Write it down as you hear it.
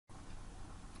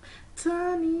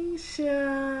Tanesha,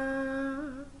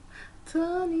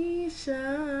 Tanesha,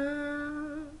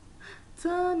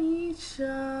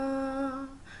 Tanesha,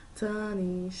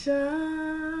 Tanesha.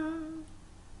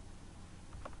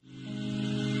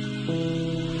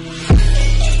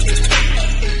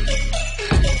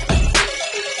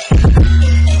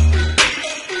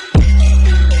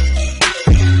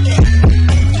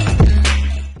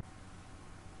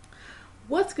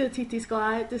 What's good, TT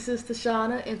Squad? This is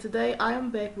Tashonna, and today I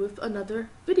am back with another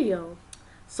video.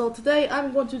 So today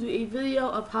I'm going to do a video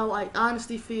of how I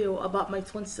honestly feel about my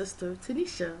twin sister,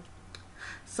 Tanesha.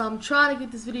 So I'm trying to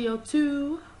get this video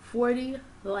to 40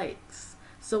 likes.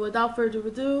 So without further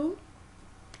ado,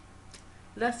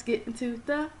 let's get into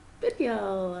the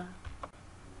video.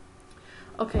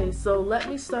 Okay, so let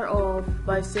me start off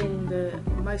by saying that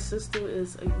my sister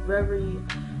is a very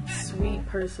sweet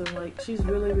person. Like, she's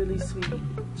really sweet.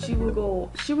 She will go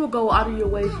out of your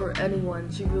way for anyone.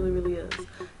 She really is.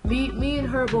 Me and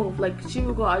her both. Like, she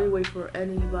will go out of your way for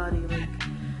anybody. Like,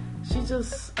 she's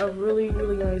just a really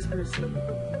nice person.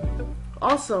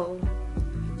 Also,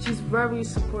 she's very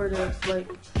supportive. Like,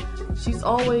 she's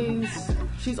always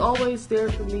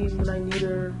there for me when I need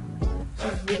her.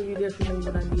 She's really there for me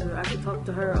when I need her. I can talk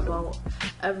to her about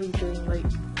everything. Like,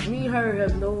 me and her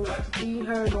don't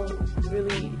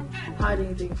really hide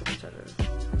anything from each other.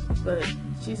 But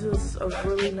she's just a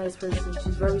really nice person.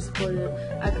 She's very supportive.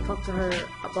 I can talk to her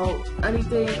about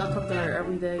anything. I talk to her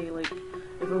every day. Like,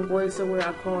 if I'm going somewhere,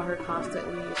 I call her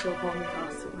constantly. She'll call me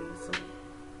constantly. So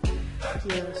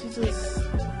yeah,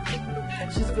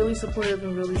 she's really supportive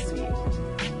and really sweet.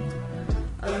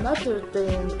 Another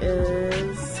thing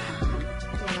is,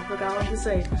 I forgot what to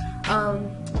say.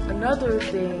 Another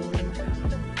thing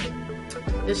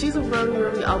is she's a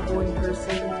really outgoing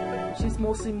person. She's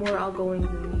mostly more outgoing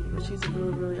than me, but she's a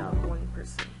really outgoing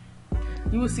person.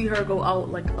 You will see her go out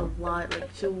like a lot. Like,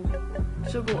 she'll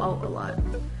go out a lot.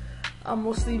 I'm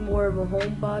mostly more of a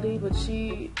homebody, but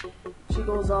she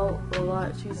goes out a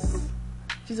lot.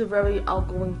 She's a very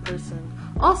outgoing person.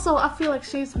 Also, I feel like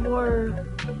she's more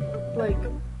like,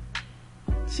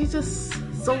 she's just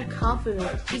so confident.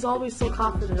 She's always so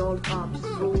confident all the time. She's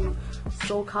really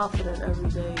so confident every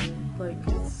day. Like,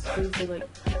 it's crazy. Like,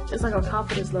 it's like her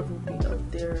confidence level be up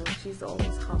there. Like, she's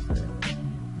always confident.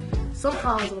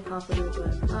 Sometimes I'm confident,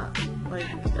 but not like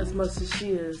as much as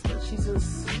she is. But she's a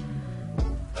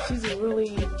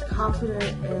really confident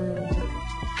and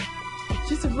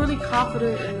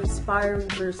inspiring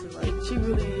person. Like, she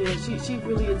really is. She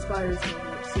really inspires me.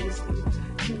 Like, seriously.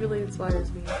 She really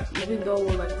inspires me, even though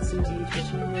we're like the same age, but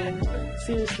she really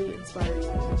seriously inspires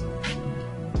me.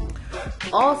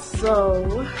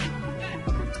 Also,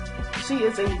 she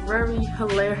is a very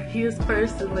hilarious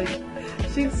person. Like,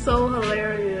 she's so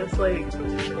hilarious. Like,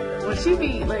 when she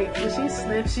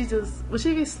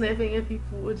be sniffing at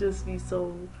people, would just be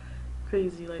so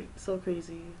crazy. Like, so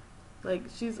crazy. Like,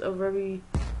 she's a very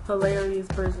hilarious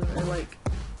person. And like,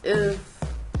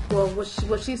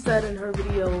 what she said in her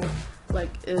video,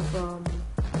 like, if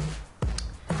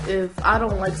I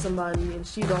don't like somebody and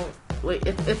she don't,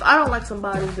 if I don't like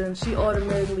somebody, then she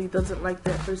automatically doesn't like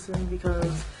that person,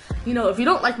 because, you know, if you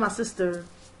don't like my sister,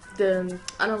 then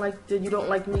you don't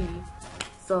like me.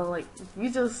 So, like,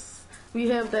 we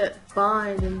have that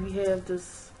bond, and we have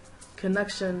this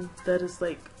connection that is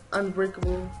like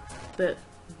unbreakable, that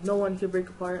no one can break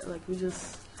apart. Like, we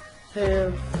just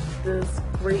have this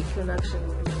great connection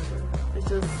with each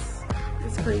other.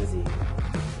 It's crazy.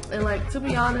 And like, to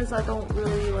be honest, I don't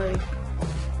really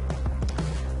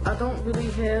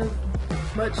have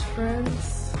much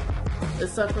friends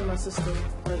except for my sister.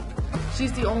 Like,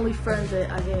 she's the only friend that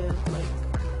I have. Like,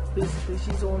 basically,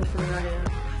 she's the only friend I have.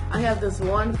 I have this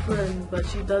one friend, but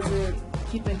she doesn't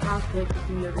keep in contact with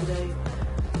me every day.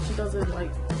 She doesn't,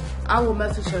 like, I will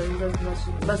message her, she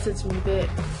doesn't message me back.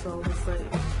 So it's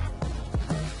like,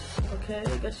 okay,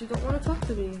 I guess you don't want to talk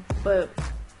to me. But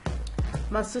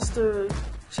my sister,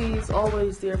 she's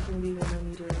always there for me when I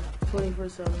need her,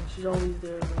 24/7. She's always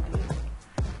there when I need her.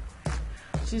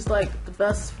 She's like the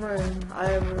best friend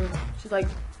I ever. She's like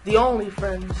the only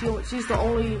friend. She's the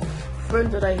only friend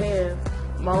that I have.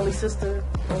 My only sister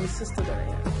that I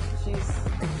have.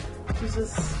 She's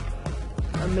just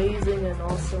amazing and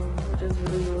awesome. I just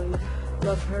really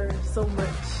love her so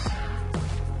much,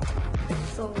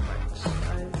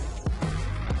 guys.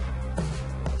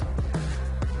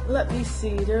 Let me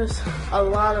see, there's a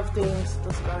lot of things to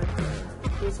describe her.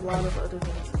 There's a lot of other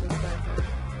things to describe her.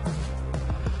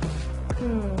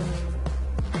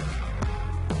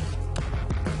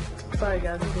 Sorry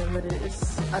guys, I need a minute.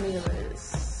 It's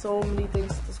so many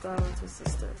things to describe my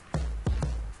sister.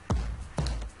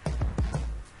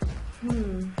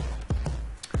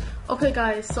 Okay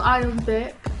guys, so I am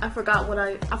back. I forgot what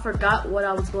I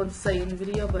was going to say in the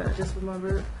video, but I just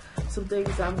remembered some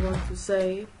things I'm going to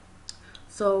say.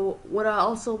 So what I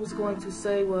also was going to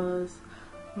say was,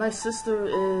 my sister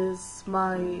is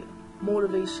my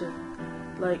motivation.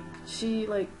 Like, she,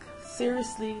 like,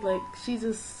 seriously, like, she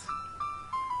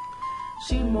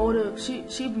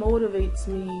motivates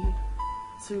me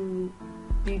to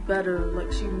be better.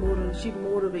 Like, she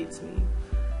motivates me.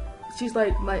 She's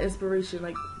like my inspiration.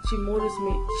 Like, she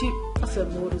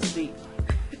motivates me.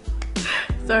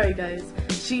 Sorry guys.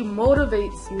 She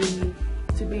motivates me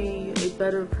to be a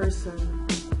better person.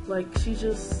 Like, she's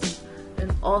just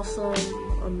an awesome,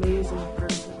 amazing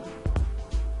person.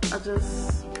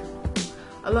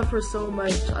 I love her so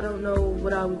much. I don't know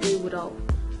what I would do without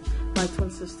my twin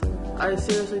sister. I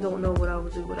seriously don't know what I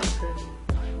would do without her.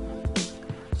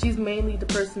 She's mainly the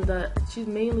person that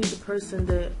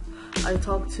I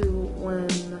talk to when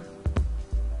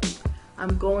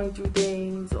I'm going through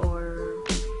things, or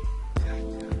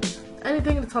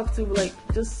anything to talk to, like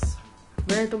just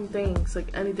random things,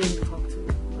 like anything to talk to,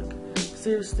 like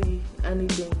seriously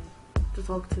anything to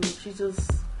talk to. She's just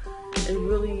a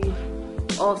really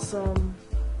awesome,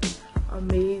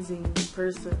 amazing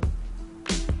person.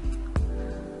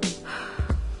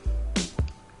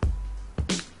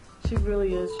 She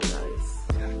really is, you guys.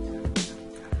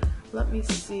 Let me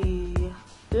see.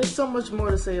 There's so much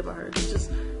more to say about her. It's just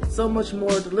so much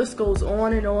more. The list goes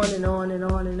on and on and on and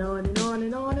on and on and on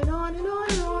and on and on and on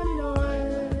and on and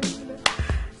on.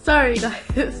 Sorry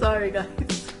guys. Sorry guys.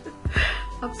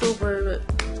 I'm so bored.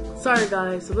 Sorry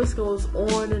guys. The list goes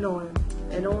on and on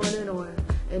and on and on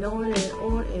and on and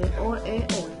on and on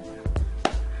and on.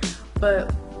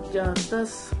 But yeah,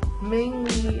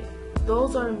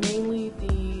 those are mainly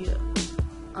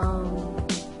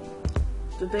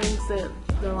the things that,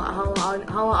 you know, how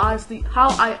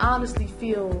I honestly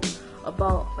feel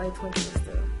about my twin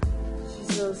sister.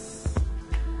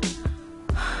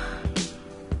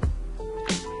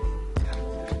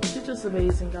 She's just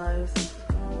amazing, guys.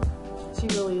 She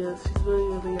really is. She's really,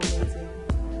 really amazing.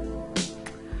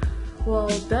 Well,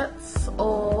 that's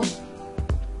all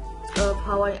of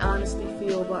how I honestly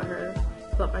feel about her,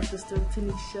 about my sister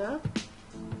Tanesha.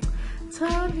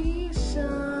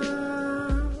 Tanesha.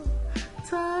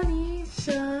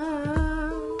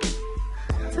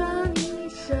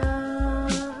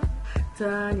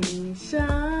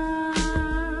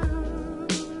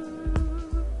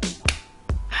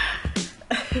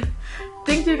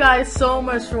 Thank you guys so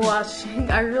much for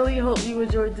watching. I really hope you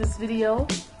enjoyed this video.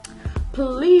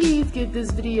 Please give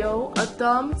this video a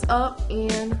thumbs up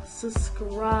and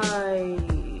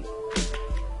subscribe.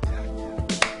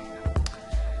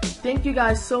 Thank you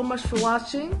guys so much for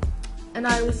watching, and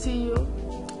I will see you.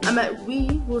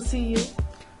 We will see you.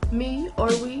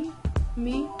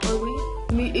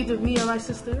 Either me or my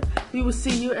sister. We will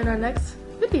see you in our next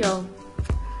video.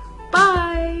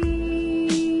 Bye.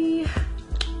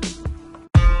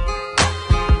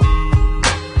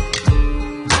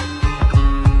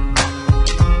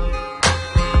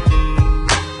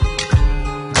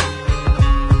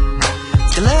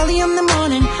 Still early in the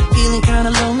morning, feeling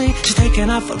kinda lonely. She's taken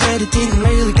off already, didn't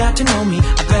really got to know me.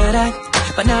 I better,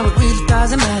 but now it really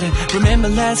doesn't matter. Remember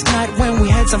last night when we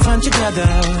had some fun together?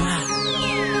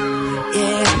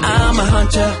 Yeah, I'm a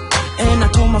hunter, and I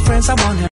told my friends I want her.